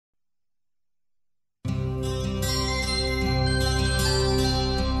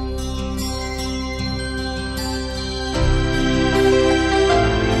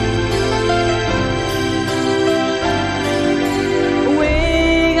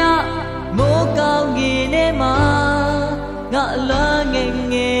ngã loa nghe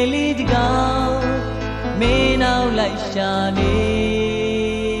nghe lý gạo mê nào lại xa đi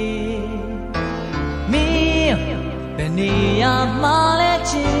mi bên đi à mà lẽ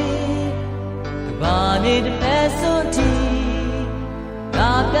chi bà đi đến bé số chi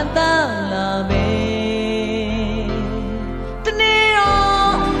ta cần ta là mê tên đi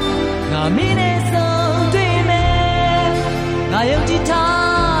đó ngã mi nè sâu tuy mê ngã yêu chi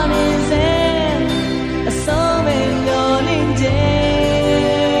ta nên dễ sâu mê nhỏ linh dễ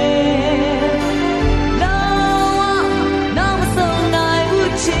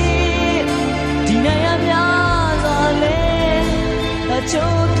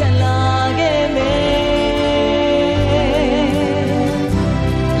cho cả là ghê mê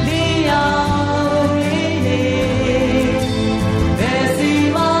lý áo lý đi về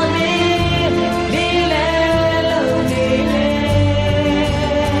gì mà đi lý lẽ lâu đi lẽ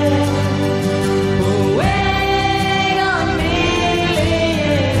quê gặp mi lý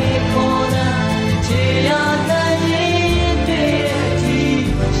cô na chỉ là cái nhìn tuyệt chi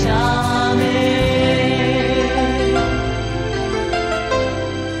xa mê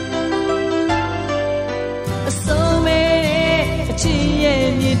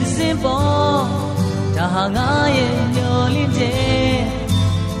ta ngã yên nhỏ linh dễ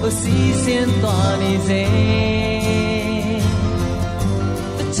ô xí xiên tỏa đi dễ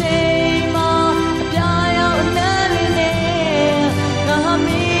chế mà bia yêu nè linh nè ngã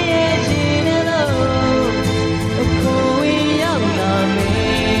mi chỉ nè đâu ô cô yêu là mê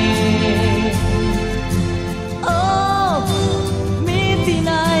ô mi tin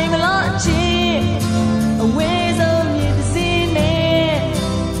ai mà lo chi quê dâu như gì nè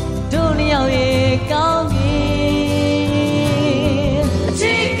đâu đi yêu ye cao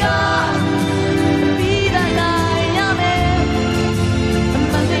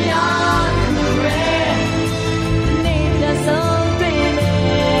Hãy subscribe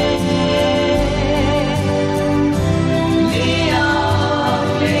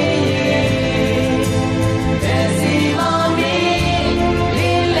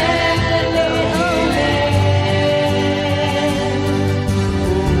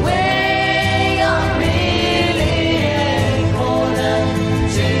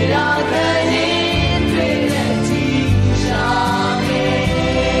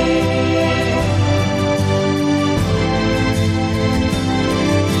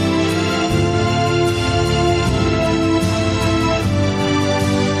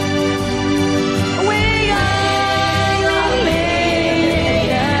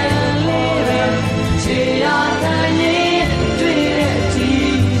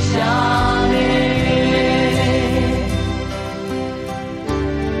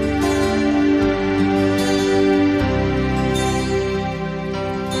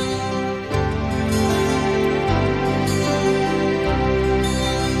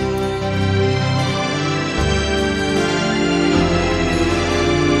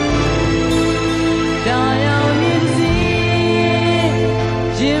cho kênh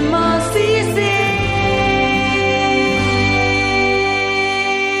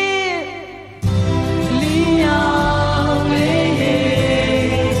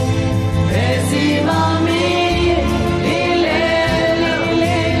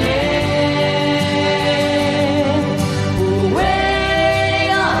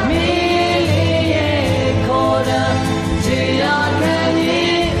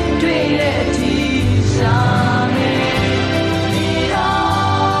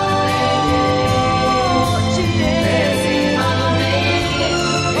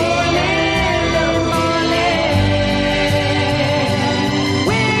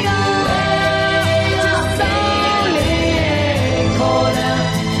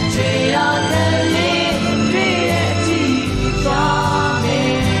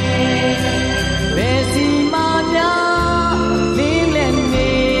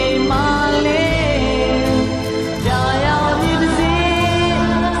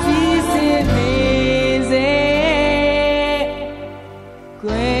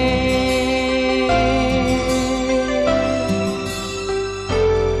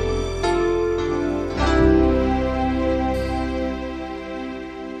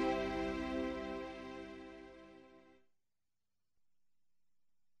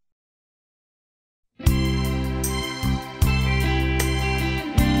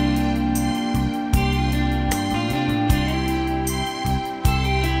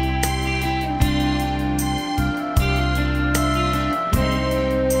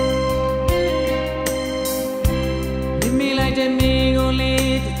Ghiền Mì Gõ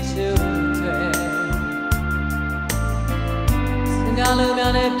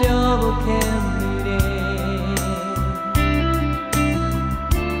để không bỏ lỡ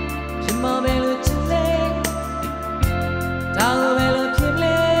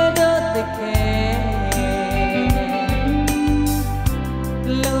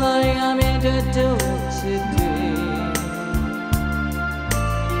အတွက်တို့ချစ်တွေ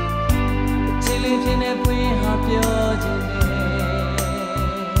ချစ်လေးဖြစ်နေပွင့်ဟာပြောခြင်းနဲ့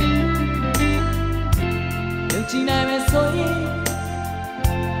ယုံကြည်နိုင်မယ်ဆိုရင်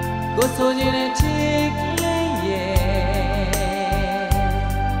ကိုယ်ဆိုခြင်းနဲ့ချစ်ကလေးရဲ့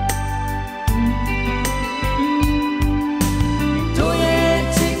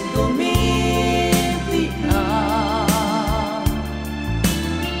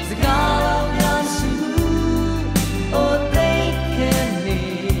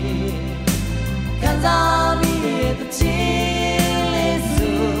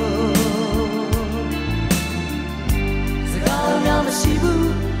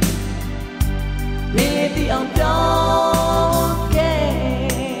အောင်ပြောင်းခဲ့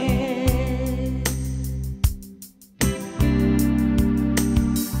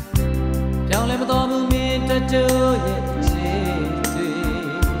ပြောင်းလဲမတော်ဘူးမင်းတို့ရဲ့ချစ်တွေ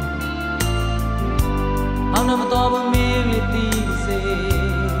အောင်မတော်ဘူးမင်းရဲ့တီးစေ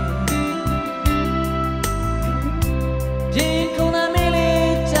ရင်ခုန်မင်း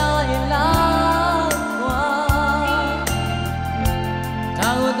လေးကြားရင်လားကွာဒါ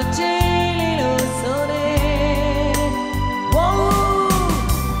ကိုတစ်ချိန်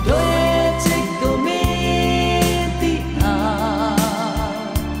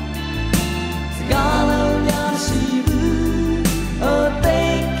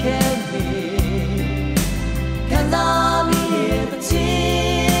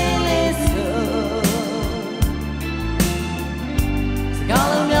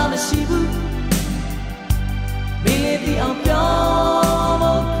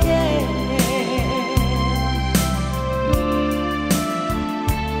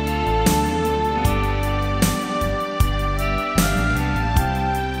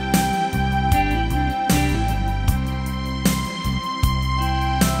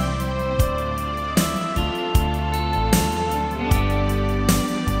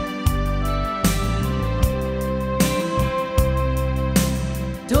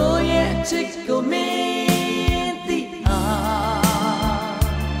ချစ်ကိုမင်းသိအောင်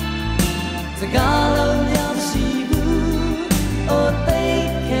စကားလုံးများမရှိဘူးအိုသိ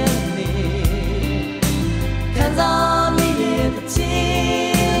ခဲ့နေခံစားမိရဲ့တစ်ချ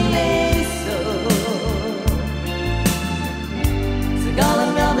င်းလေးဆိုစကား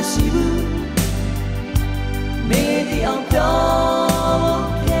လုံးများမရှိဘူးမင်းသိအောင်ပြော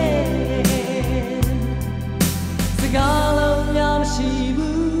ခဲ့စကားလုံးများမရှိ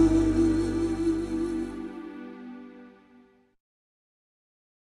ဘူး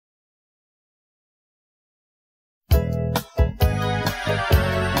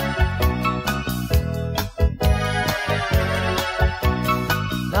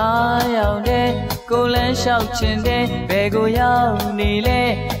ကိုလန်းလျှောက်ချင်တဲ့ဘယ်ကိုရောက်နေလဲ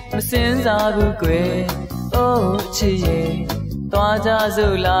မစင်စားဘူးကွယ်အိုးချစ်ရဲ့သွားကြ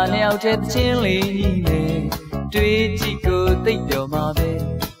စို့လားနှစ်ယောက်တည်းချင်းလေးညီမယ်တွေးကြည့်ကိုသိပ်ပျော်မှာပဲ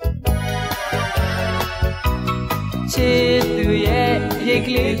ချစ်သူရဲ့ရိတ်က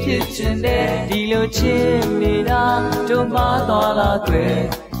လေးဖြစ်ချင်တဲ့ဒီလိုချစ်နေတာတို့မသွားလားကွယ်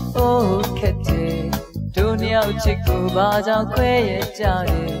အိုးခက်တယ်တို့နှစ်ယောက်ချစ်ကိုဘာကြောင့်ခွဲရကြ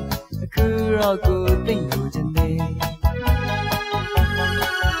တယ်အခုတော့ကိုသိလို့ချင်နေ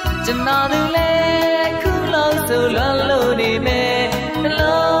ကျွန်တော်တို့လည်းအခုလောက်ဆိုလွန်လို့နေမယ်နှ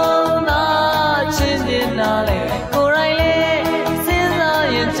လုံးသားချင်းနေတာလေကိုယ်တိုင်လည်းစဉ်းစား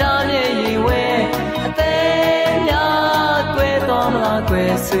ရင်ကြားမြင်ရင်ဝဲအသေးများကွယ်တော်မလားကွ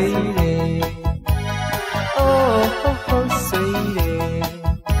ယ်ဆွေးတယ်အိုးဟုတ်ဆွေးတယ်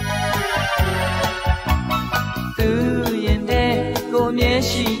သူရင်တဲ့ကိုမြဲ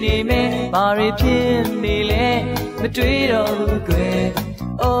ရှိနေမယ်ဘာတွေဖြစ်နေလဲမတွေးတော့ဘူးကွယ်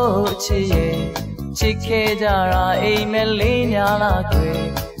အိုးချစ်ရဲ့ချစ်ခဲ့ကြတာအိမ်မက်လေးများလားကွယ်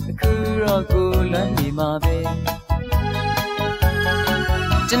အခုတော့ကိုလွမ်းနေမှာပဲ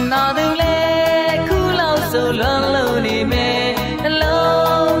ကျွန်တော်တို့လည်းအခုလောက်ဆိုလွမ်းလို့နေမယ်နှ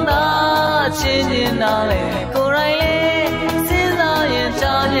လုံးသားချင်းနေတာလေကိုယ်တိုင်လည်းစဉ်းစားရင်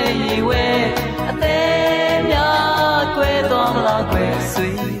ကြားမြင်ရင်ဝဲအသေးများကွယ်သွားမလားကွယ်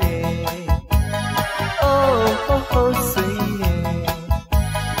ဆွေးဟုတ်ဆွေးတယ်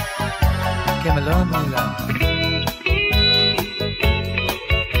ကဲမလုံးမလား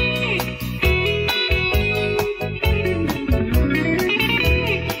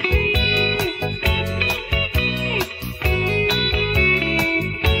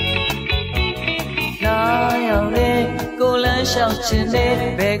လျှောက်ချင်တဲ့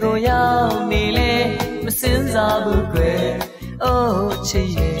ဘယ်ကိုရောက်နေလဲမစင်စားဘူးကွယ်အိုးချစ်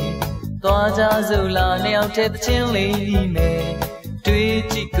ရဲ့သွားကြစို့လားနှစ်ယောက်တည်းချင်းလေးညီမယ် တွေ့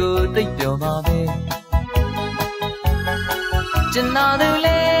ကြည့်ကိုသိပ်ပျော်ပါပဲကျန်တော်သူလ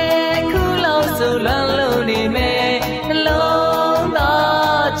ည်းအခုလောက်ဆိုလွမ်းလို့နေမယ်နှလုံး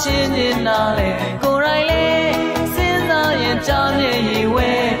သားချင်းနေတာလေကိုယ်တိုင်လည်းစဉ်းစားရင်ကြားမြင်ရည်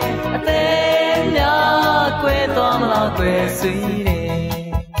ဝဲအသေးများကွဲသွားမလားကွယ်ဆွေးတယ်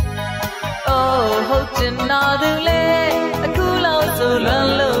အိုးဟုတ်ကျင်တော်သူလည်းအခုလောက်ဆိုလွ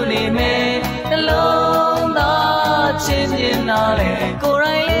မ်းလို့နေမယ်နှလုံးသားချင်းနေတာလေကိုယ်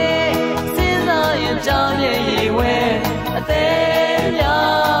တိုင်လည်းစဉ်းစားရင်ကြားမြင်ရည်ဝဲအသေး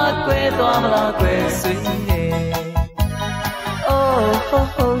များကွဲသွားမလားကွယ်ဆွေးတယ်အိုးဟုတ်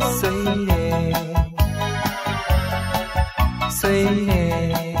ဟုတ်ဆွေးတယ်ဆွေးတယ်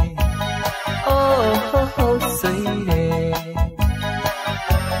အိုးဟုတ်ဟုတ်ဆွေးတယ်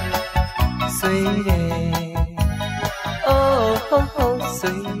ဆွေးတယ်အိုးဟုတ်ဟုတ်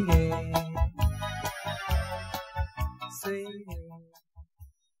ဆွေးတယ်ဆွေးတယ်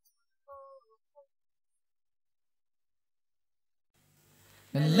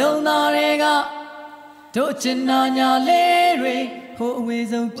နှလုံးသားတွေကတို့ချင်နာညာလေးတွေဟိုအဝေး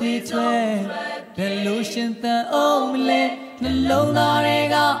ဆုံးပြေးထွက်ဘယ်လိုရှင်သန်အောင်မလဲနှလုံးသားတွေ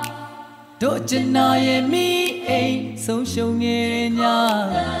ကတို့ချင်နာရဲ့မိအိမ်ဆုံးရှုံးနေတဲ့ည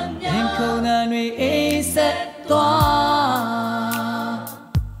ရင်ခုန်တဲ့တွေအိမ်ဆက်သွား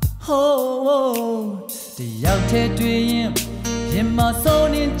ဟိုးတယောက်တည်းတွေ့ရင်မစိုး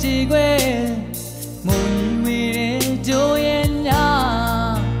နေကြည်ခွဲမုံကြီးဝေးတဲ့ကြိုးရဲ့ည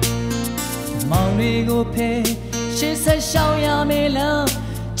မောင်တွေကိုဖဲရှေ့ဆက်ရှောင်ရမယ်လား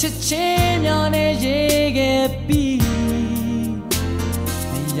ချစ်ချင်းများနဲ့ရေးခဲ့ပြီး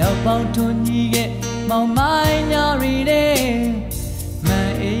ရောက်ပေါင်းထွန်ကြီးခဲ့မောင်မိုင်းညာရီတဲ့မ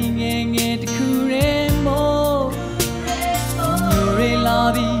န်အိမ်ငယ်ငယ်တစ်ခုရဲမို့ညိုရီလာ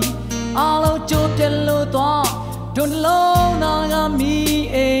ပြီးအားလုံးကြိုးပြလို့သွားဒွန်လုံးသားကမီ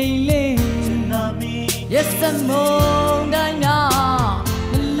အိမ်လေး Yes မုန်တိုင်းများ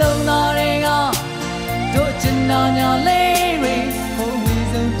နှလုံးသားတွေကတို့ချင်နာညာလေးတွေဘုံဝေး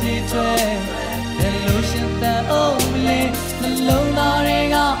ဆုံးပြေးထွက်ဘယ်လိုရှင်သန်အောင်မလဲနှလုံးသားတွေ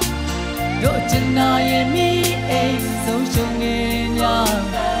ကတို့ချင်နာရဲ့မိအိမ်ဆုံးရှုံးနေည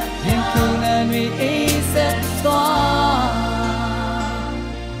ရင်ခုန်တဲ့တွေအိမ်ဆက်သွား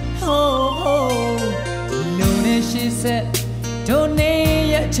ဟိုးလူနဲ့ရှိဆက်တို့နေ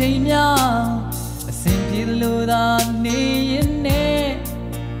ရဲ့အချိန်များအစဉ်ပြေလို့သာနေရင်နဲ့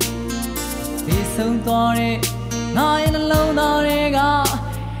ဒီဆုံးသွားတဲ့ငါရဲ့နှလုံးသားတွေက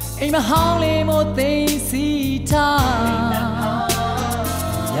အိမ်မဟောင်းလေးမို့သိစီထား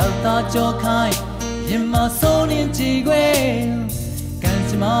ရောက်သားကြောခိုင်းရင်မစိုးနေကြည်ခွဲကံ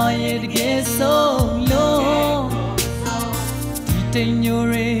စမရဲ့တကယ်ဆုံးလို့ဒီတိမ်ညို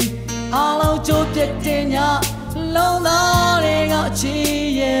တွေအားလုံးကြိုးပြတ်တဲ့ညလုံးသားတွေကချီ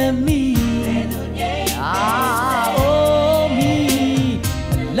ရဲ့မိအိုးမီ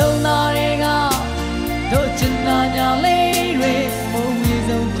လုံးသားတွေကတို့ချင်နာညာလေးတွေဘုံဝေး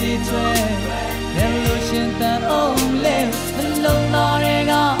ဆုံးပြေးထွက်ဘယ်လိုရှင်သန်အောင်လဲနှလုံးသားတွေ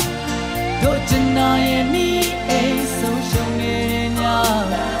ကတို့ချင်နာရဲ့မိအိမ်ဆုံးရှုံးနေည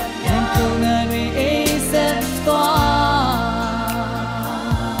ရင်ခုန်တဲ့တွေအိမ်ဆက်သွား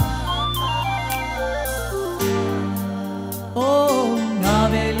အိုးငါ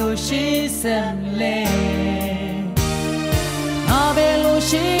ပဲလို့ရှိစက်လဲငါပဲလို့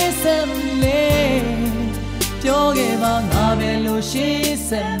ရှိစက်လဲပြောခဲ့ပါငါပဲလို့ရှိ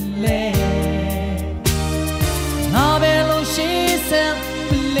စက်လဲငါပဲလို့ရှိစက်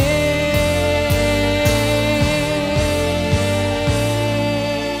လဲ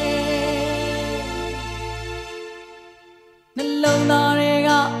နှလုံးသားတွေက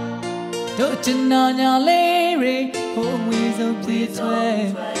တို့ချင်နာညာလေးတွေဟိုအဝေးဆုံးပြေးထွက်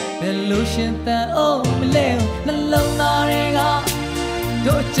ဘယ်လိုရှင်သန်အောင်မလဲနှလုံးသားတွေက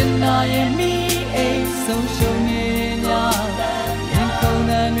တို့ချင်နာရဲ့မိအိမ်ဆုံးရှုံးနေညရင်ခုန်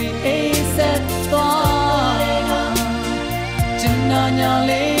တဲ့တွေအိမ်ဆက်သွားချင်နာညာ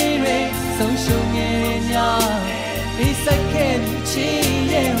လေးတွေဆုံးရှုံးနေညအိမ်ဆက်ခဲ့ပြီးချီ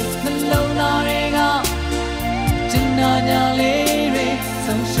ရဲ့နှလုံးသားတွေကချင်နာညာလေးတွေ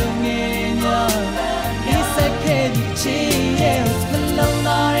ဆုံးရှုံးနေညအိမ်ဆက်ခဲ့ပြီးချီရဲ့နှလုံး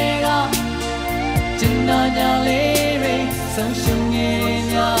သားတွေကချင်နာညာလေးတွေဆုံးရှုံးနေ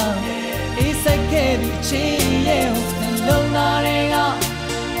ညအိမ်ဆက်ခဲ့ပြီးချီရဲ့နှလုံးသားတွေက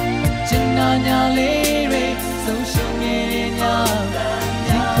ချင်နာညာလေးတွေဆုံးရှုံးနေညရ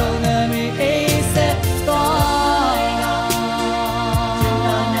င်ခုန်တဲ့တွေအိမ်ဆက်သွားချင်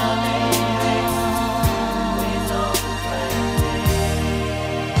နာညာလေးတွေဝေဆုံးထွက်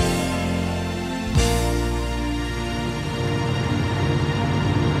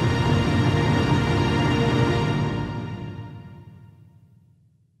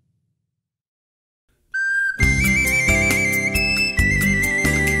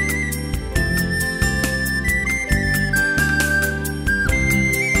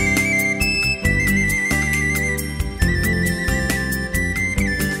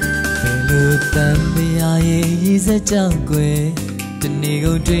ရေးစက်ကြောင့်ကွယ်တနေ့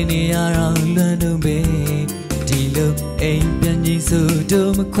ကုန်တွေ့နေရတော့လွမ်းတော့ပဲဒီလိုအိမ်ပြန်ကြီးစို့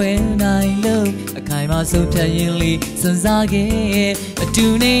တို့မခွဲနိုင်လို့အခိုင်အမာဆုံးဖြတ်ရင်လေးစွန့်စားခဲ့အတူ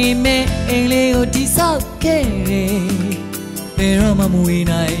နေမဲ့အိမ်လေးကိုတိဆောက်ခဲ့တယ်ဘယ်တော့မှမဝေး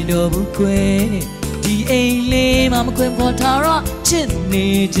နိုင်တော့ဘူးကွယ်ဒီအိမ်လေးမှမခွဲခေါ်ထားတော့ချစ်နေ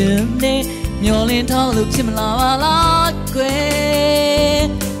ခြင်းနဲ့မျောလင်းထောင်းလို့ဖြစ်မလာပါလားကွယ်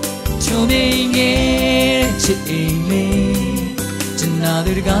ချုံနေငယ်ချစ်အိမ်လေးကျန်နာ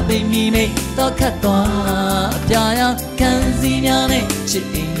သူတကားပိတ်မိမိတော့ခတ်သွားအပြာရောင်ခံစီများနဲ့ချစ်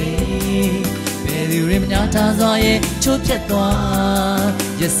အိမ်လေးဘယ်သူရမညာထားစွာရဲ့ချိုးဖြတ်သွား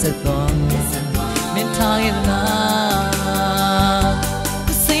ရက်ဆက်သွားမင်းထားရဲ့လား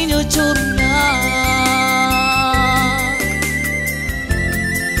စိတ်ညိုချိုးပြီးလား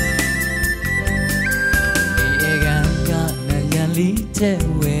ဒီကကနဲ့ရန်လီတဲ့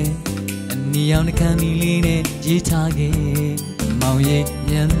ဝဲအနီရောင်နှကမ်းမီလေးနဲ့ရေးထားခဲ့မောင်ရဲ့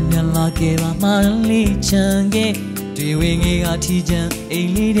မြန်လာခဲ့ပါမလေးချန်ခဲ့တွေ့ဝင်ငယ်ကထီချမ်းအိမ်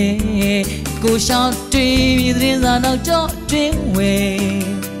လေးတဲ့ကိုရှောင်းတွေ့ပြီးသတင်းစာနောက်ကြောတွင်ဝဲ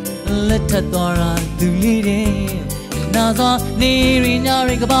လက်ထပ်သွားတာသူလေးတဲ့နာသောနေရည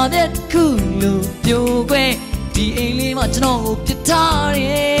ရကပါတဲ့ခုလိုပြိုခွဲဒီအိမ်လေးမှာကျွန်တော်ကိုပြထားတ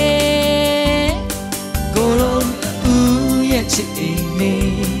ယ်ကိုရောဦးရဲ့ချစ်အိမ်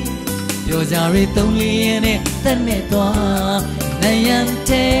လေးပြောကြရသုံးလေးရဲ့နဲ့တက်နဲ့သွားနိုင်ရန်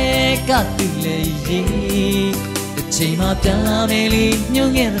တဲ့ကသူလေးရေးတစ်ချိန်မှပြန်လာမယ်လေညွှ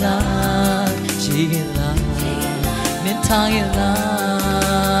န်ခဲ့သလားရှိခဲ့သလားမင်းထားခဲ့သ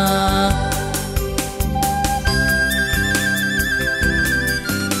လား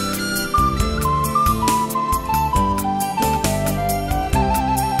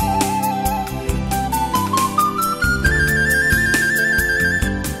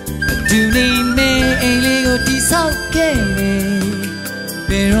ဒီနေ့မဲအိမ်လေးကိုတိဆောက်ခဲ့တယ်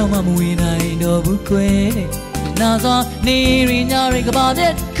ဘယ်တော့မှမဝေးနိုင်တော့ဘူးကွယ်နာသောနေရညရကပါ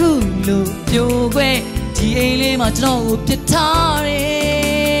တဲ့ခုလိုပြိုခွဲဒီအိမ်လေးမှာကျွန်တော်ကိုပြထားတ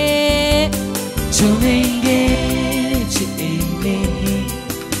ယ်ချုံနေခဲ့ချစ်အိမ်လေး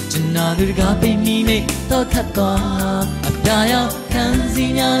ကျွန်တော်တို့ကပိတ်မိမိတော့ခတ်သွားအပြာရောင်ခံစီ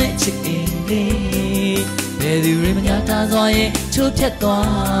များနဲ့ချစ်အိမ်လေးဘယ်သူရမညာထားစွာရဲ့ချိုးဖြတ်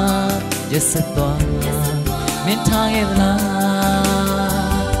သွားရက်ဆက်သွားမင်းထားခဲ့သလား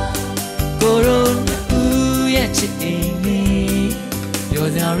ကိုရိုဦးရဲ့ချစ်အိမ်လေးပြော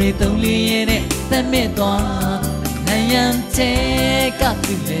စရာတွေသုံးလေးရဲ့နဲ့သက်မဲ့သွားနိုင်ရန်တဲ့က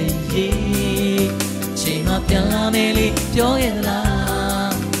သူလေးရေးချိန်မှပြန်လာမယ်လေပြောခဲ့သ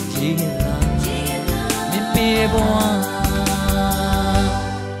လားရေးခဲ့သလားမင်းပြေပေါ်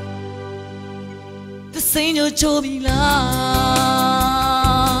စိတ်ညိုချိုးပြီလား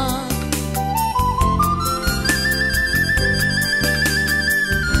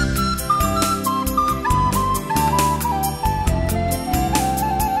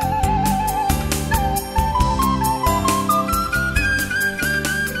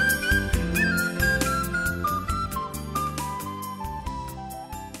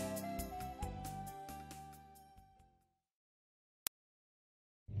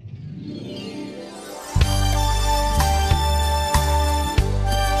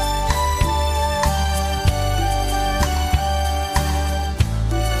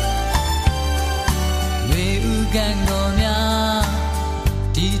ကန်တော်များ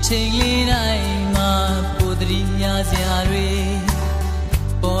ဒီချိန်လေးတိုင်းမှာပိုတရီများစရာတွေ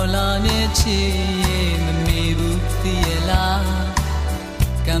ပေါ်လာနေချေမမေဘူးသိရလား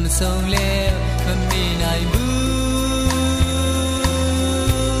ကံမဆုံးလဲမမေ့နိုင်ဘူး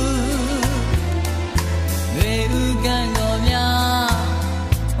မေဦးကန်တော်များ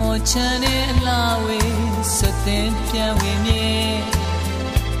ဟောချမ်းတဲ့အလားဝေးစတဲ့ပြန်ဝင်မြဲ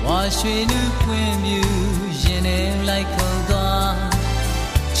ဝါရွှေနုခွင်မြူရင်ထဲလိုက်ခုံသွား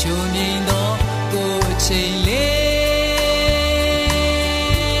ချိုးငိမ့်သောကိုယ်ချိန်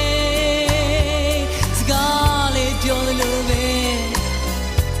လေးစကားလေးပြောလို့ပဲ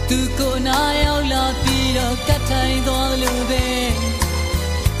သူကိုနာရောက်လာပြီးတော့ကတ်ထိုင်သွားလို့ပဲ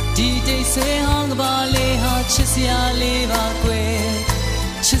ဒီတိတ်ဆွေဟောင်းကပါလေးဟာချစ်စရာလေးပါကွယ်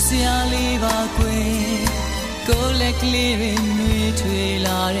ချစ်စရာလေးပါကွယ်ကိုယ်လက်ကလေးတွေနှွေးထွေး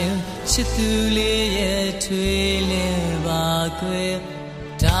လာတယ်ချစ်သူလေးရဲ့ထွေးလဲပါကွယ်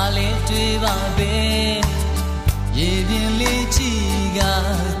ဒါလေးတွေ့ပါပဲရေပြင်းလေးကြည့်က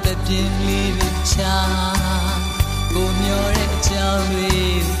တပြင်းလေးပဲချာကိုမျောတဲ့အကြောင်းတွေ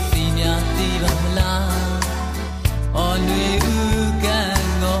သိများသိပါမလားအော်နှွေဦးကန်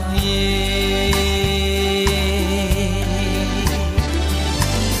တော်ရေ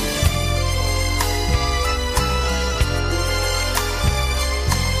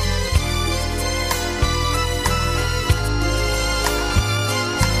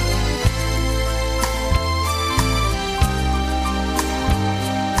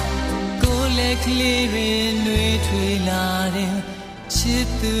clearing we twilare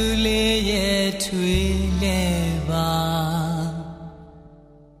chitule ye twileba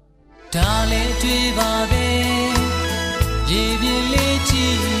dale twiba be ye bin le chi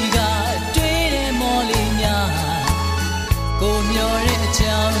ga twi de mo li nya ko myo de a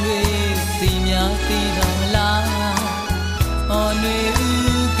chaung twi ti nya ti ba la on we u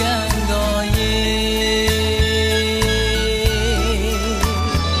kan go ye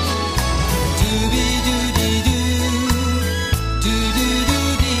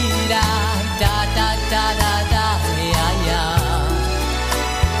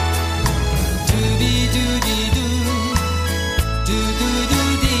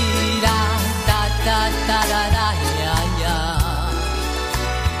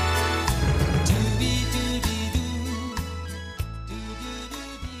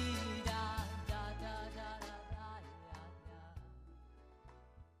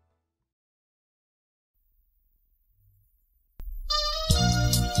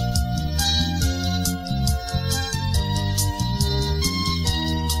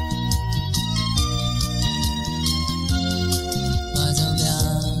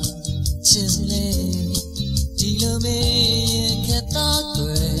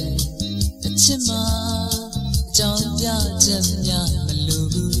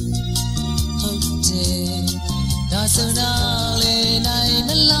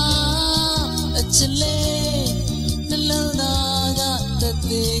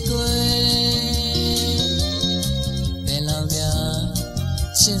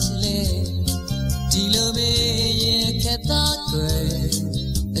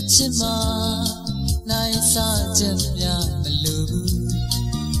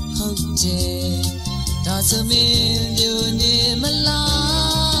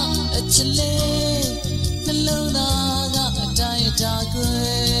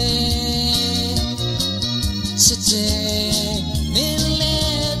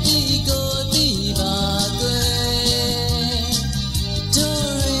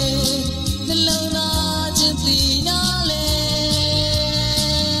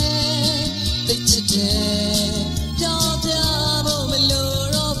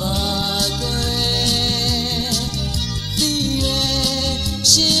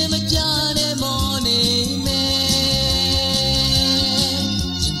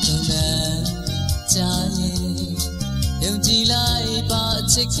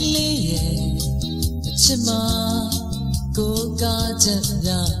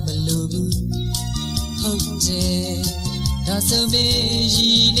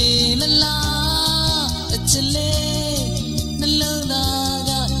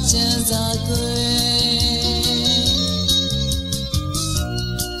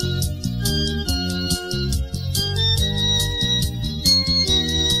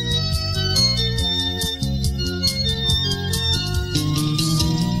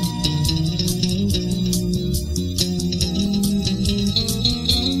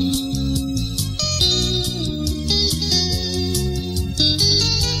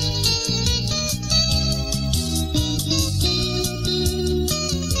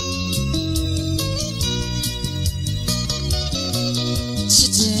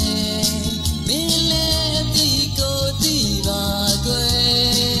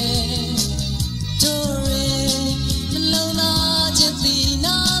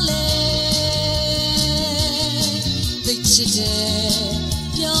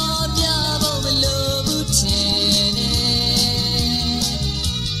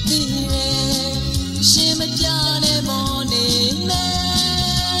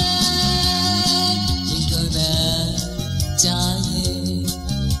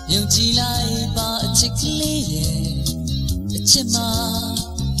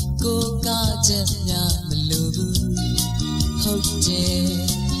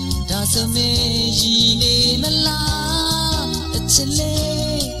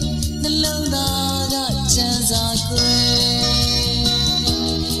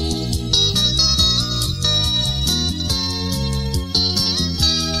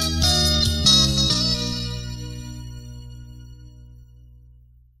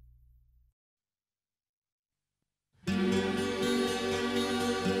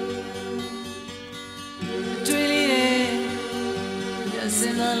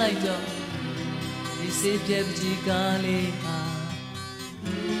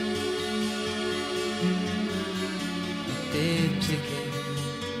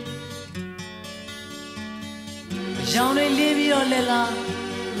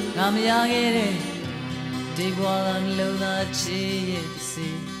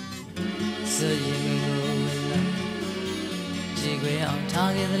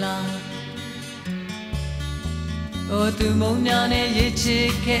Oh tu mong nya ne ye chi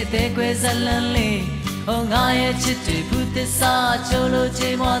ke te kwe zalan le Oh nga ye chit de bu te sa cho lo che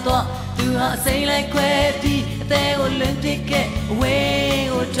mwa twa tu ha sai lai kwe pi te ko lun pi ke we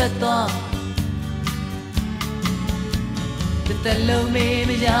ko thwat twa te lo me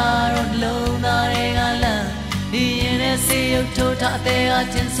me ya ro lo na re ga lan di yin ne se yu tho tha te ga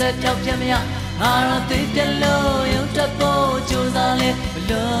chin sweat pyauk pyan mya ha ro te pya lo yu thwat po chu sa le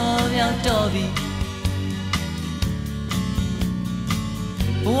lo myauk taw bi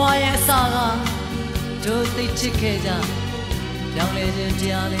Boy ya sa ga do ti chit ke ja pyaung le chin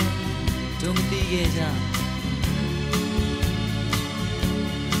tia le do ma ti ke ja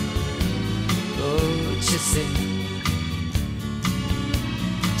Oh chit se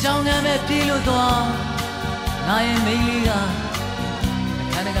Chong nga me pi lo twa na ye mai li ga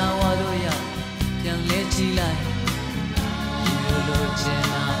akhan ga wa do ya pyan le chi lai lo lo chin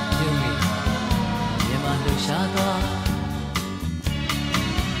na pyu le ye ma lo sha twa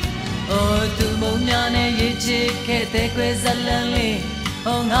Oh tu mong nya ne ye chi ke te kwe zalan le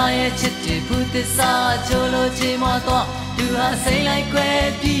Oh nga ye chit de bu te sa cho lo chi ma twa tu ha sai lai kwe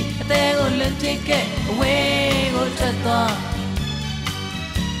pi te ko lun ti ke we ko thwat twa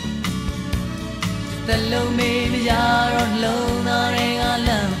te lo me me ya ro lo na re ga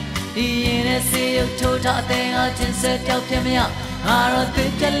lan di yin ne se yu tho tha te ga chin se pyauk pyan mya ha ro te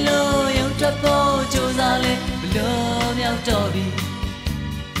pya lo yu thwat po chu sa le lo myauk taw bi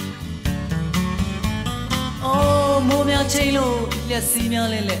Oh mo mya chain lo lyak si mya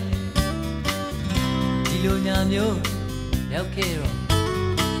le le di lo nya myo yauk ke ro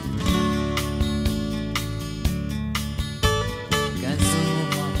kan so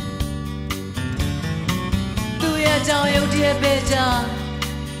ma tu ya chao yu tie pe cha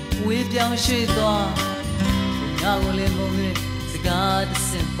we pyaung shwe twa nga ko le mong le saga de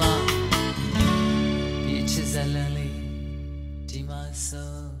sin pa di chit zalan le di ma so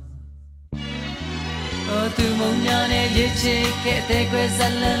Oh tu mong nya ne ye chi ke te kwe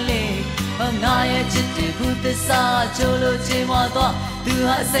zalan le Oh nga ye chit de bu te sa cho lo che mwa twa tu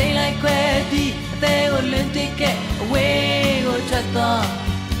ha sai lai kwe pi te ko lun ti ke we ko thwat twa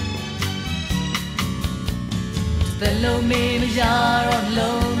te lo me me ya ro lo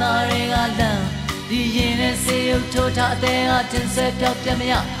na re ga lan di yin ne se yu tho tha te ga chin se pyauk pyan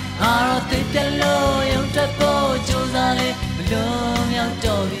mya ha ro te pya lo yu thwat po chu sa le lo myauk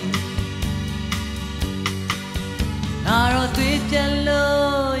taw bi Na ro twi pya lo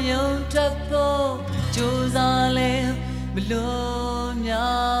yu thwat po chu sa le lo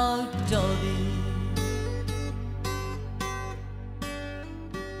myauk taw bi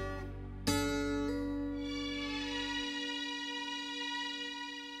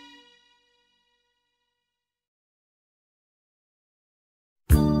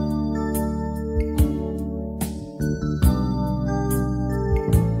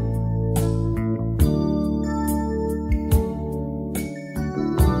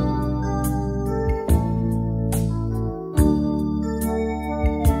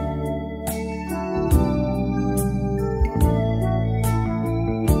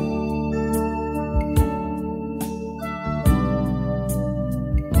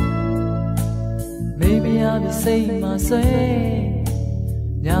စိတ်မှာဆွဲ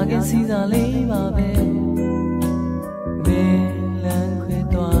ညာကင်းစီစာလေးပါပဲမင်းလန်းခွေ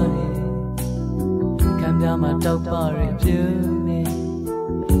သွားတယ်ခံပြမှာတောက်ပါရပြုံးနေ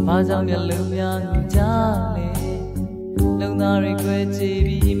ဘာကြောင့်မျက်လုံးများမြင်ကြလဲလုံသားတွေခွဲကြည့်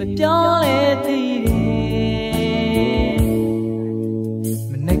ပြီးမပြောလဲသိတယ်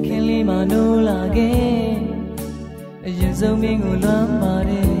မနေ့ကလေးမှနိုးလာခဲ့အရင်ဆုံးမင်းကိုလွမ်းပါ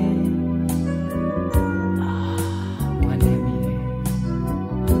တယ်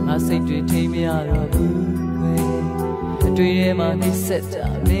စိတ်တွေထိမရတော့ဘူးခွေအတွေ့ထဲမှာနှိမ့်ဆက်တာ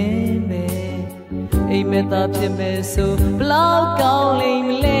မင်းပဲအိမ်မက်သားဖြစ်မဲ့ဆိုဘလောက်ကောင်းလိမ့်မ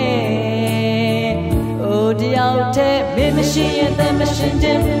လဲအိုတယောက်တည်းမင်းမရှိရင်တမရှင်တ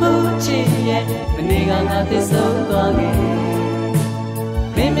င်ဘူးချစ်ရဲ့မနေ့ကငါသစ္စာသွားခဲ့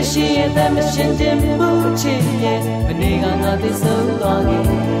မင်းမရှိရင်တမရှင်တင်ဘူးချစ်ရဲ့မနေ့ကငါသစ္စာသွားခဲ့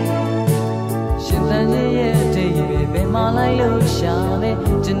ရှင်တန်ရဲ့အတိတ်ပဲဘယ်မှာလိုက်လို့ရှာလဲ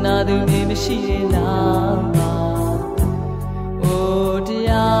ကျင်နာသူနေမရှိရင်လားအိုတ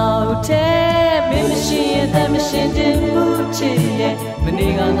ယောက်တည်းမင်းမရှိရင်တမရှင်တင်ဘူးချစ်ရဲ့မ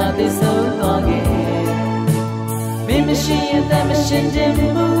နေ့ကငါသစ္စာသွားခဲ့မင်းမရှိရင်တမရှင်တင်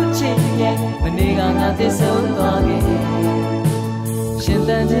ဘူးချစ်ရဲ့မနေ့ကငါသစ္စာသွားခဲ့ရှင်တ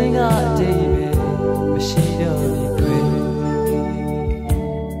န်ခြင်းကအတိတ်ပဲမရှိတော့ဘူး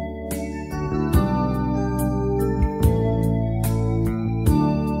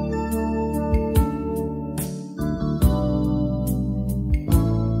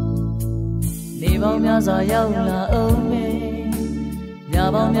များစွာရောက်လာအောင်မယ်ည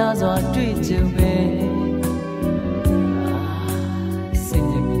ပေါင်းများစွာတွေ့ကြုံမယ်စိတ်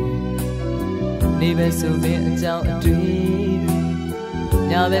ညစ်ပြီနေပဲဆိုမင်းအကြောင်းအတွေ့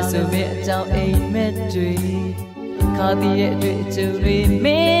ညပဲဆိုမင်းအကြောင်းအိမ်မက်တွေခါတည်ရဲ့အတွေ့အကြုံတွေမ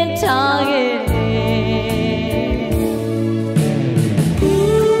င်းထားခဲ့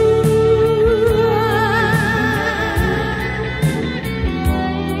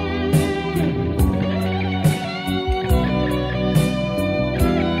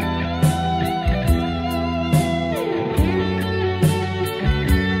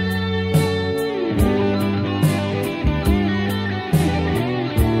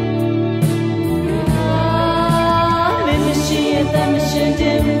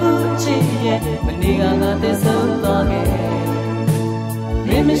မနေ့ကငါသစ္စာသွားခဲ့မ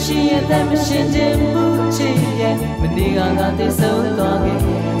င်းမရှိရဲ့တမရှင်ခြင်းဘူးချစ်ရဲ့မနေ့ကငါသစ္စာသွားခဲ့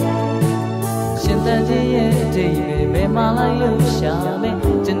ရှင်တန်ခြင်းရဲ့အတိတ်ပဲဘယ်မှလိုက်လို့ရှာမယ်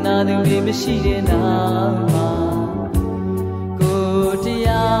ကျန်တာသူတွေမရှိတဲ့နောက်မှာကိုတ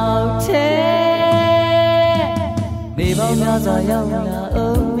ယောက်တည်းနေပေါင်းများစွာရောက်လာအော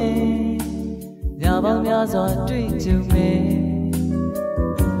င်မယ်ညပေါင်းများစွာတွေ့ကြုံမယ်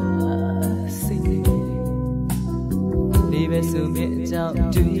ပဲဆိုမြအကြောင်း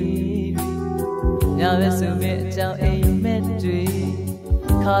တွေ့ညပဲဆိုမြအကြောင်းအိမ်မက်တွေ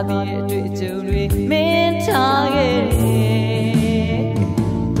ခါတည်ရဲ့အတွေ့အကြုံတွေမင်းထားခဲ့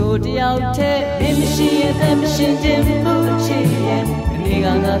ကိုတယောက်တည်းမင်းမရှိရဲ့တမရှင်ခြင်းဘူးချစ်ရဲ့မနေ့က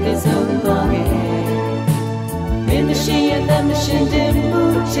ငါသစ္စာသွားခဲ့မင်းမရှိရဲ့တမရှင်ခြင်း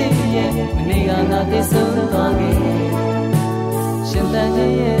ဘူးချစ်ရဲ့မနေ့ကငါသစ္စာသွားခဲ့ရှင်တန်ခြ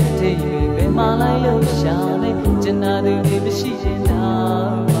င်းရဲ့အထိပ်တွေဘယ်မှလိုက်လို့ရှာလဲကျန်တာသူတွေမရှိခြင်း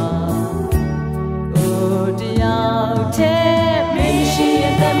တော့မှာအိုးတယောက်တည်းမင်းရှိ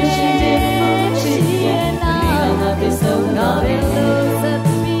ရဲ့တမရှင်ခြင်းဘူးချစ်ရဲ့နာငါသစ္စာငါပဲလို့ဆက်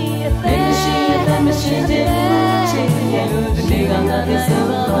ပြီးအသက်မင်းရှိရဲ့တမရှင်ခြင်းဘူးချစ်ရဲ့ဒီနေ့ကငါသစ္စာ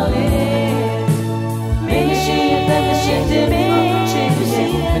တော်လေမင်းရှိရဲ့တမရှင်ခြင်းဘူးချစ်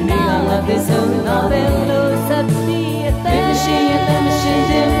ရဲ့ဒီနေ့ကငါသစ္စာငါပဲလို့ဆက်ပြီးအသက်မင်းရှိရဲ့တမရှင်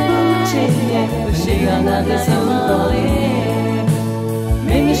ခြင်းဘူးချစ်ရဲ့မရှိကငါသစ္စာတော်လေမ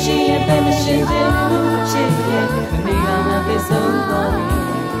င်းမရှိရဲ့တမရှင်ခြင်းဘူးချစ်ရဲ့ဒီနေ့ကငါသစ္စာတော်လေ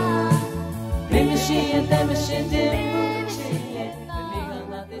မင်းမရှိရဲ့တမရှင်ခြင်းဘူးချစ်ရဲ့ဒီနေ့က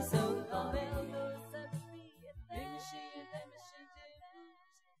ငါသစ္စာတော်လေမင်းမရှိရဲ့တမရှင်ခြင်း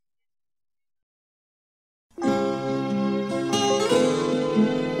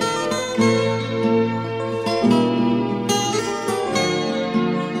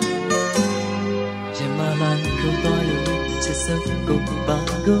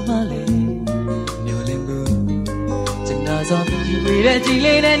ကိုမလေးမျိုးလင်းဘူးကျန်တာဆိုဒီဝေးတဲ့ကြည်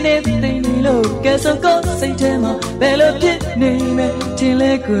လေးနဲ့နေသိနေလို့ကဲဆိုကိုစိတ်ထဲမှာဘယ်လိုဖြစ်နေလဲထင်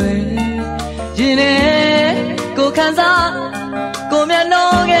လဲကွယ်ရင်နဲ့ကိုခံစားကိုမျက်နှာ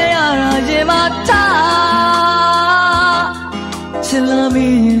ခဲ့ရတာရင်မထားချစ်လာမ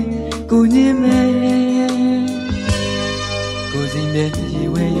င်းကိုညင်မဲကိုစိနဲ့ရေ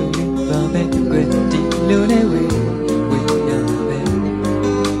ဝဲရုံလေးပါပဲကွယ်ဒီလိုနဲ့ဝေး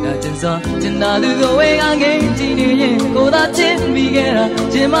ကျန်တာသူကိုဝေးငါငယ်ကြည့်နေရင်ကိုသာချစ်မိခဲ့တာ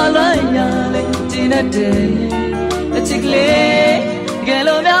ရင်မလွမ်းရလေကျင်းတဲ့အချစ်ကလေးတကယ်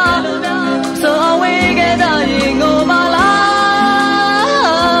လို့များဆိုအဝေးခဲ့တာရင်ကိုမ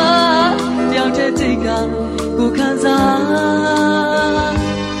လားတယောက်တည်းချစ်ကကိုခံစား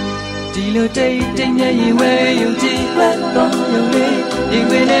ဒီလိုတိတ်တိတ်နဲ့ရင်ဝဲယုံကြည်ခွက်တော့ယုံလေးရင်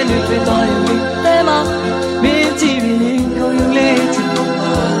ခွေနဲ့လူတွေတော့ယုံလေးတဲမှာမင်းကြည့်ရင်ကိုယုံလေးချစ်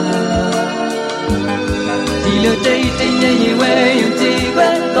ဒီလိုတိတ်တိတ်နဲ့ရင်ဝဲယုံကြည်ခွ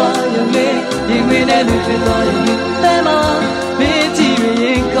က်တော့ယုံလေးရင်ခွေနဲ့လူတွေတော့ယုံလေးတဲမှာမင်းကြည့်ရ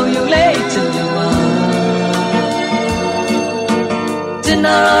င်ကိုယုံလေးချစ်မှာကျန်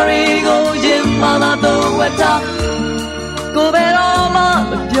တာတွေကိုရင်မာလာတော့ဝတ်တာကိုပဲတော့မ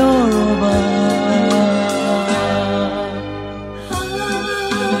ပြောတော့ပါ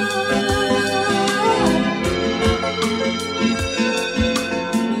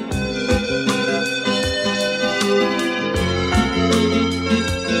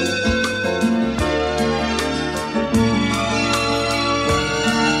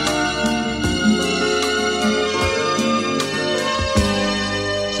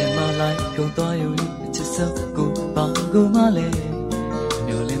ကိုမလေး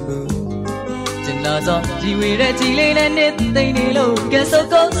မျိုးလင်းဘူးကျန်လာသောဒီဝေတဲ့ကြည်လေးနဲ့နေသိနေလို့ကဲဆို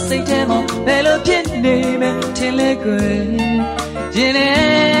ကိုစိတ်ထဲမှာဘယ်လိုဖြစ်နေမယ်ထင်လဲကွယ်ရင်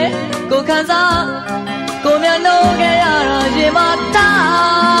နဲ့ကိုခံစားကိုမျက်နှာခဲ့ရတာရင်မ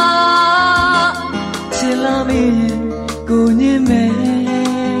ထားချ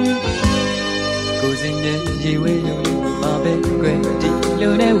ye we yo ma be kwe di lo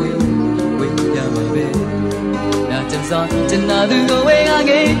ne we ya ma be na chan sa chan na du go we ga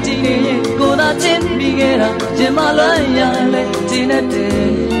ge ji ne ye ko da chin bi ge da chin ma lwan ya le chin net de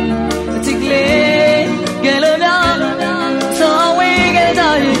a chi kle ge lo nya so we ge da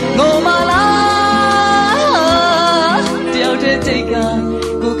ye go ma la tiao de take ka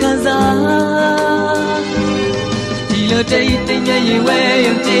ko khan sa lo tay tình nhẹ như quê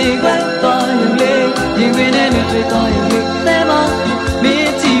yêu chỉ quét to yêu lệ yêu quê nên được chơi to yêu lệ thế mà biết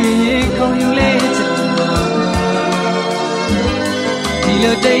chỉ vì không yêu lệ chừng nào chỉ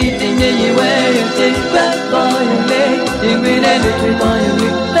lo tay tình nhẹ như quê yêu chỉ quét to yêu lệ yêu quê nên được chơi to yêu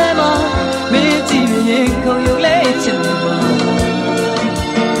lệ thế mà biết chỉ vì không yêu lệ chừng nào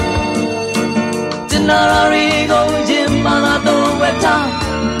chừng nào rồi cô chim mà là tôi quét ta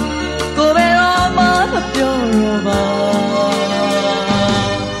cô bé đó mà hấp dẫn bà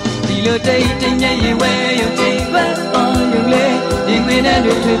đi lừa tay tình nhẹ như quê yêu chỉ quét to yêu lệ yêu quê nên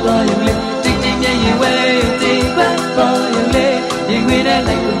được chơi to yêu lệ tình nhẹ như quê yêu chỉ quét to yêu lệ yêu quê nên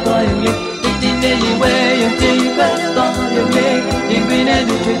lại cùng to yêu lệ tình nhẹ như quê yêu chỉ quét to yêu lệ yêu quê nên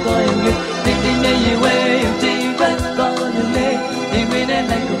được chơi to yêu lệ tình nhẹ như quê yêu chỉ quét to yêu lệ yêu quê nên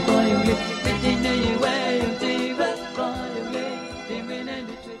lại cùng to yêu lệ tình nhẹ như quê yêu chỉ quét to yêu lệ yêu quê nên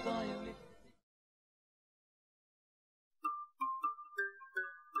được chơi to yêu lệ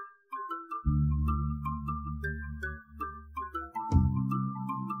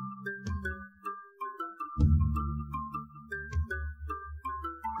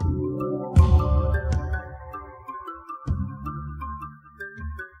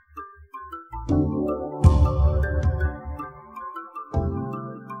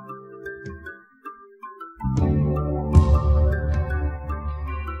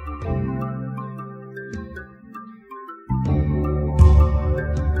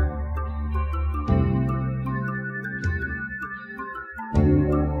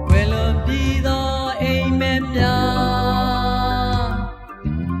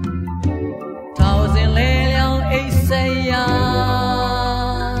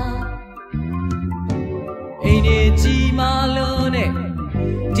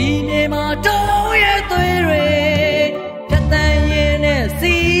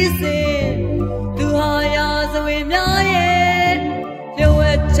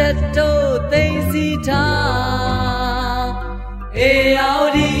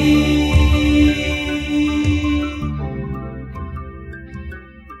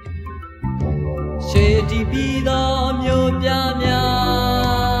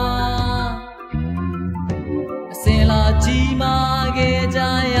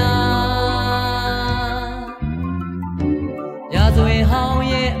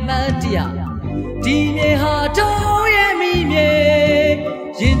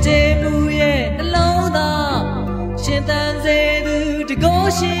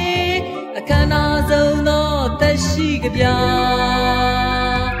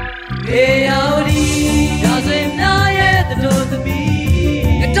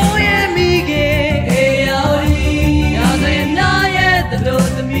Don't hear me again.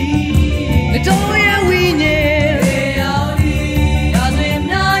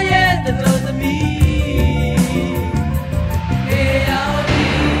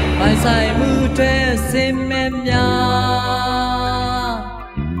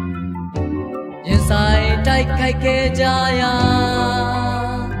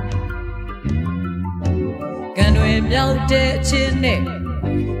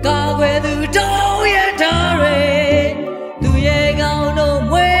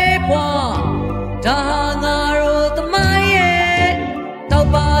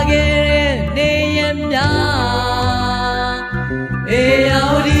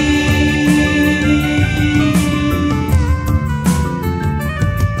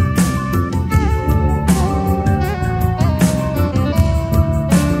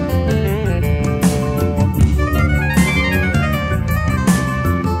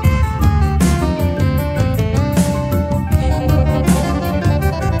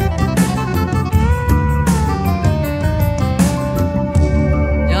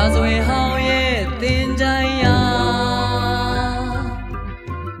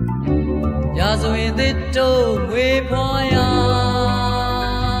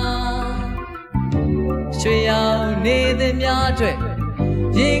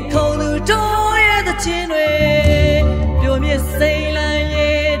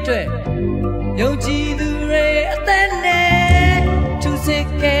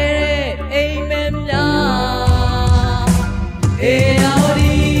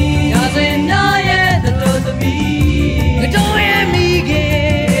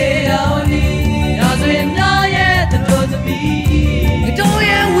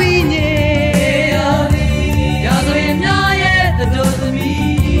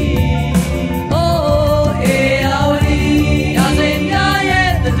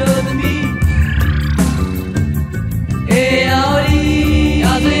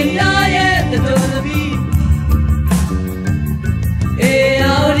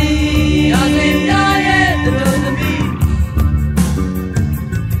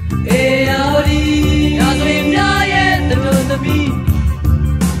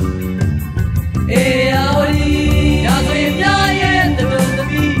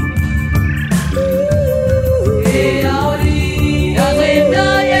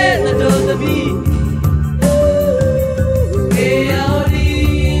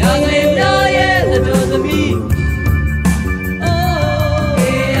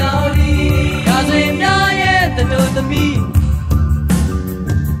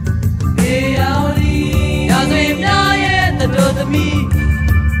 သမီး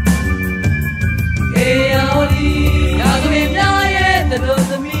အေယာဝတီရာဇဝင်များရဲ့တတော်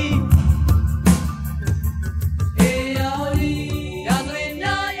သမီးအေယာဝတီရာဇဝင်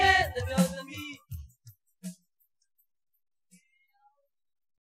များရဲ့တတော်သမီး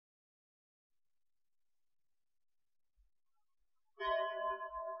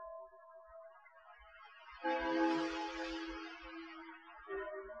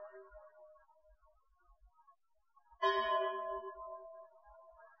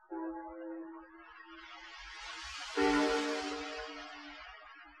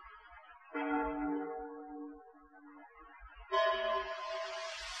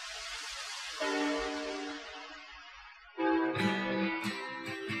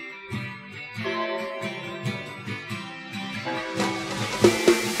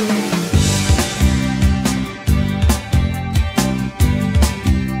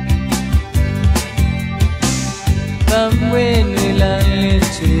ဝင်းတွေလမ်းလေး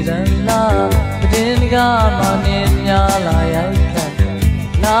ချွေတန်းလာပတင်းကမှနေများလာရိုက်ခတ်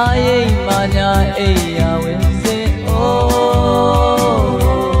လာရိတ်မှညာအိယာဝင်စင်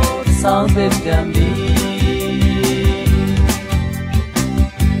အိုးဆောင်းသစ်ပြန်ပြီ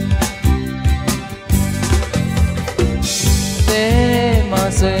တဲမ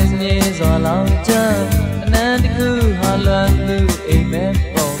ဆွေညေစွာလောင်ချမ်းအနန္တခုဟာလွန်သူအိမ်မဲ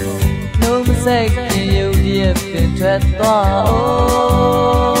ပေါ်နှုံးမဆက်ခင်ရုပ်ရည်ပင်ထွက်သွား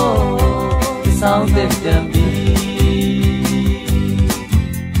အိုးဆောင်းသစ်ပြန်ပြီ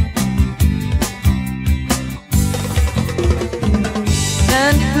န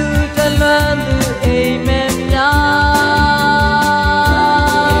န္တခုတလွန်သူအိမ်မဲ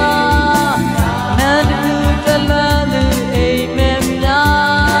များနန္တခုတလွန်သူအိမ်မဲ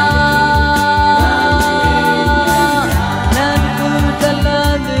များနန္တခုတလွ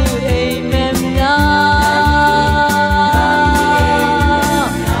န်သူအိမ်မဲများ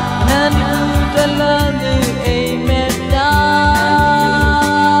နန္တခုတလွန်သူအိမ်မဲများ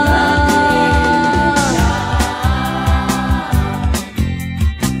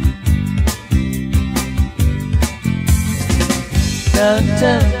တန်တ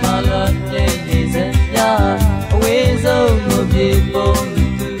န်မလာပြေနေစရာအဝေးဆုံးကိုပြေပုံ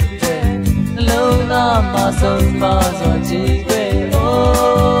သူတဲ့နှလုံးသားမှာဆုံးပါစွာကြည်ွယ်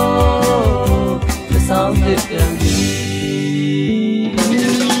အိုးသဆောင်းသစ်ပြန်ပြီ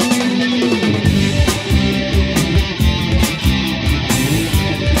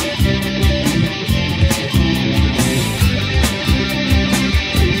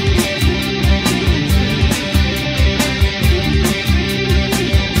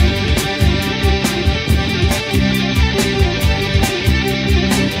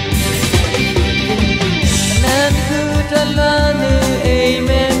တလွန်သူအိမ်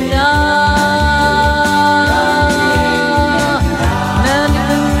မဲများနန္တ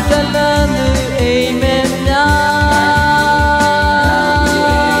ခုတလွန်သူအိမ်မဲများ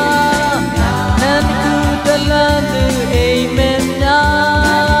နန္တခုတလွန်သူအိမ်မဲများ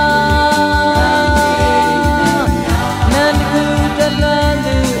နန္တခုတလွန်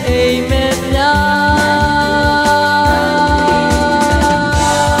သူအိမ်မဲ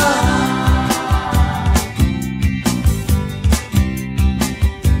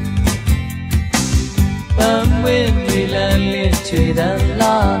ဝင်းတွေလမ်းလေးချွေတန်း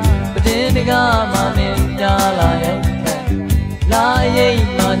လာပတင်းကမှနေများလာရိုက်ခတ်လာရိတ်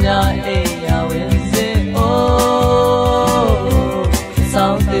မှညာအိယာဝင်စင်အိုးဆော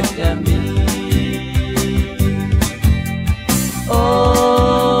င်းသစ်ပြန်ပြီ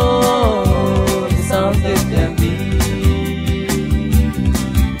အိုးဆောင်းသစ်ပြန်ပြီ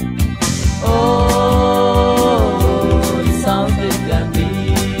အိုးဆောင်းသစ်ပြန်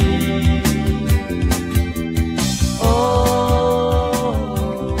ပြီ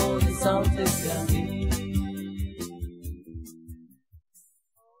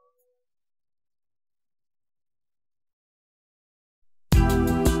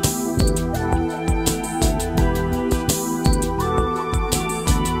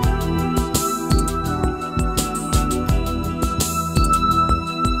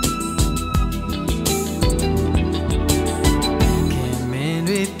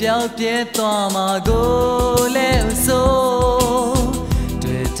ပျောက်ပြဲသွားမှာကိုလည်းဆို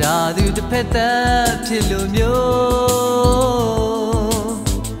တွေ့တာသူတစ်ဖက်သက်ဖြစ်လို့မျိုး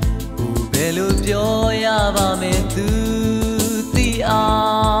ဘူးဘယ်လိုပြောရပါမယ်သူသိအော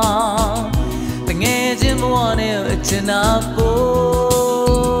င်တငယ်ချင်းဘဝနဲ့အချင်နာ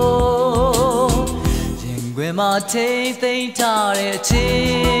ဖို့ရင်ခွင်မှာထိမ့်သိမ့်ထားတဲ့ချ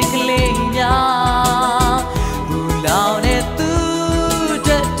င်းကလေးများဘူးလောင်တဲ့သူ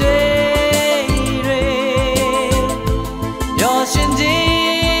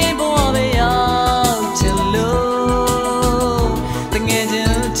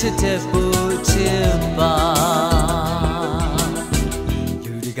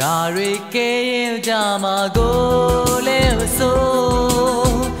Gary came Jamago Leoso,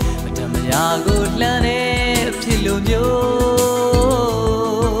 Tamayago Lane, Pilumio,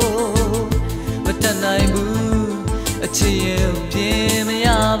 but then I moved a chill,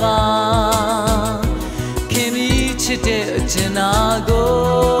 Pimiaba, Kimi Chite, Chinago,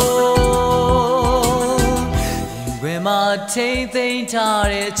 Grandma take the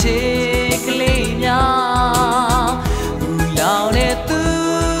entire chickling. Down it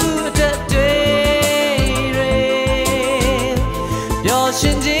through the day, your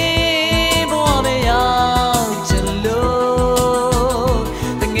shinji, boy, out and low,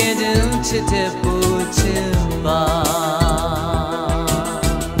 the getting chitty put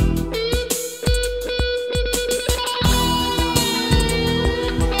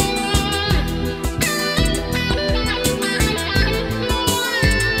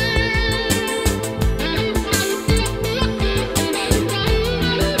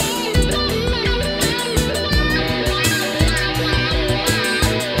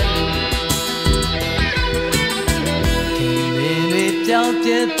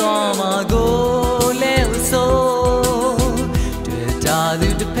Tomago Leoso, to a tadu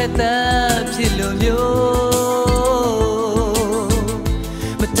to pet that pilumio.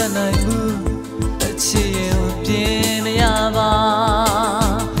 But then I moved a chill, Pimiaba,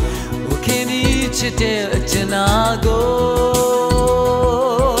 who came each day at Janago.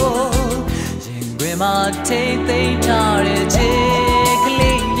 Grandma take the entire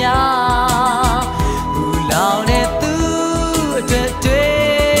chickling ya, who loud it through the day.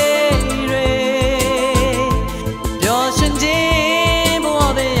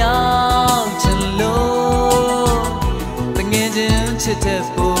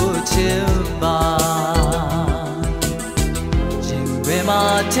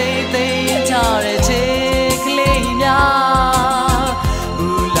 Take the entire chickling ya, who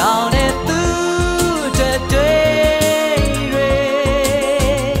loud it through the day.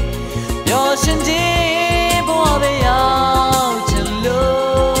 Your shinji, boy, out and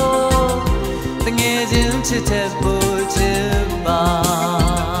low, the engine to Tepuchiba,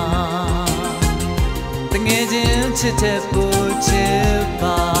 the engine to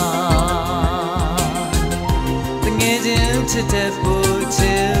Tepuchiba, the engine to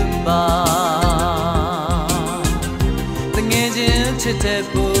Tepuchiba. The engine to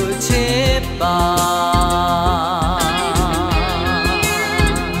Tepuchiba.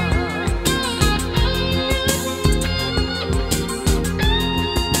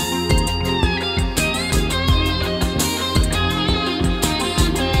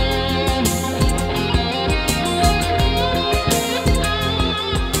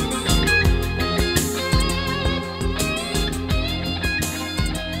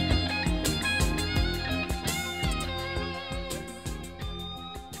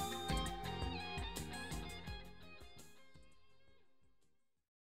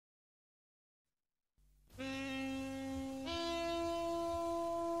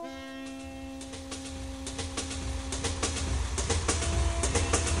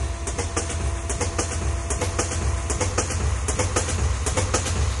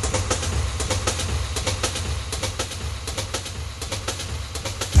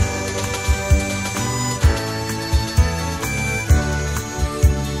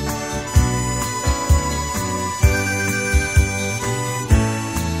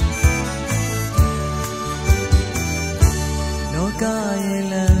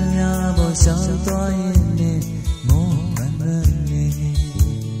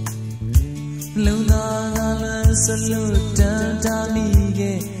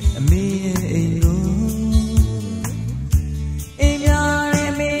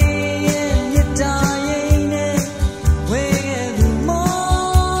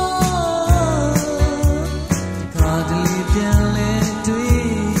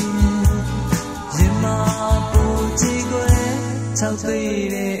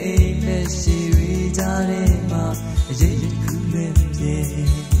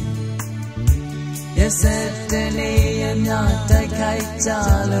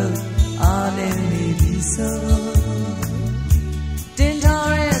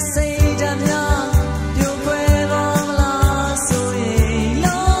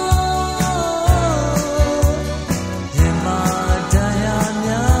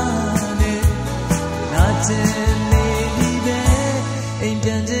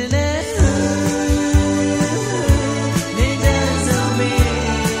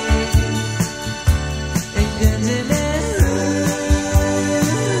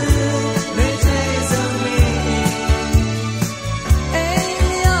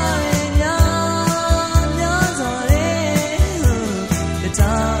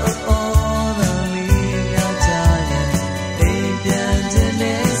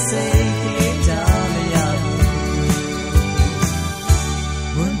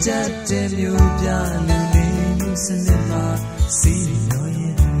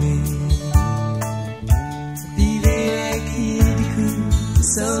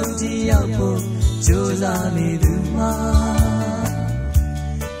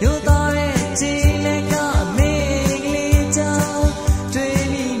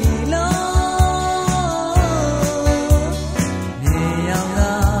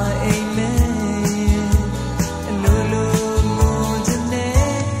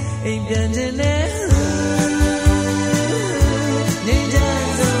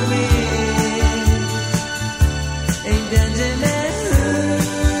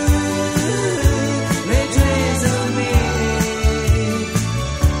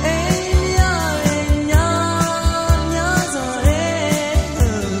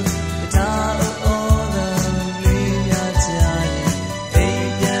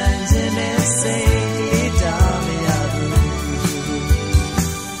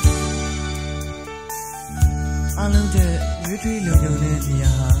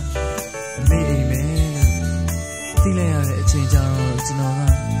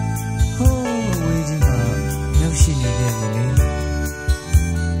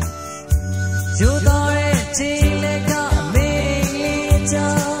 You thought it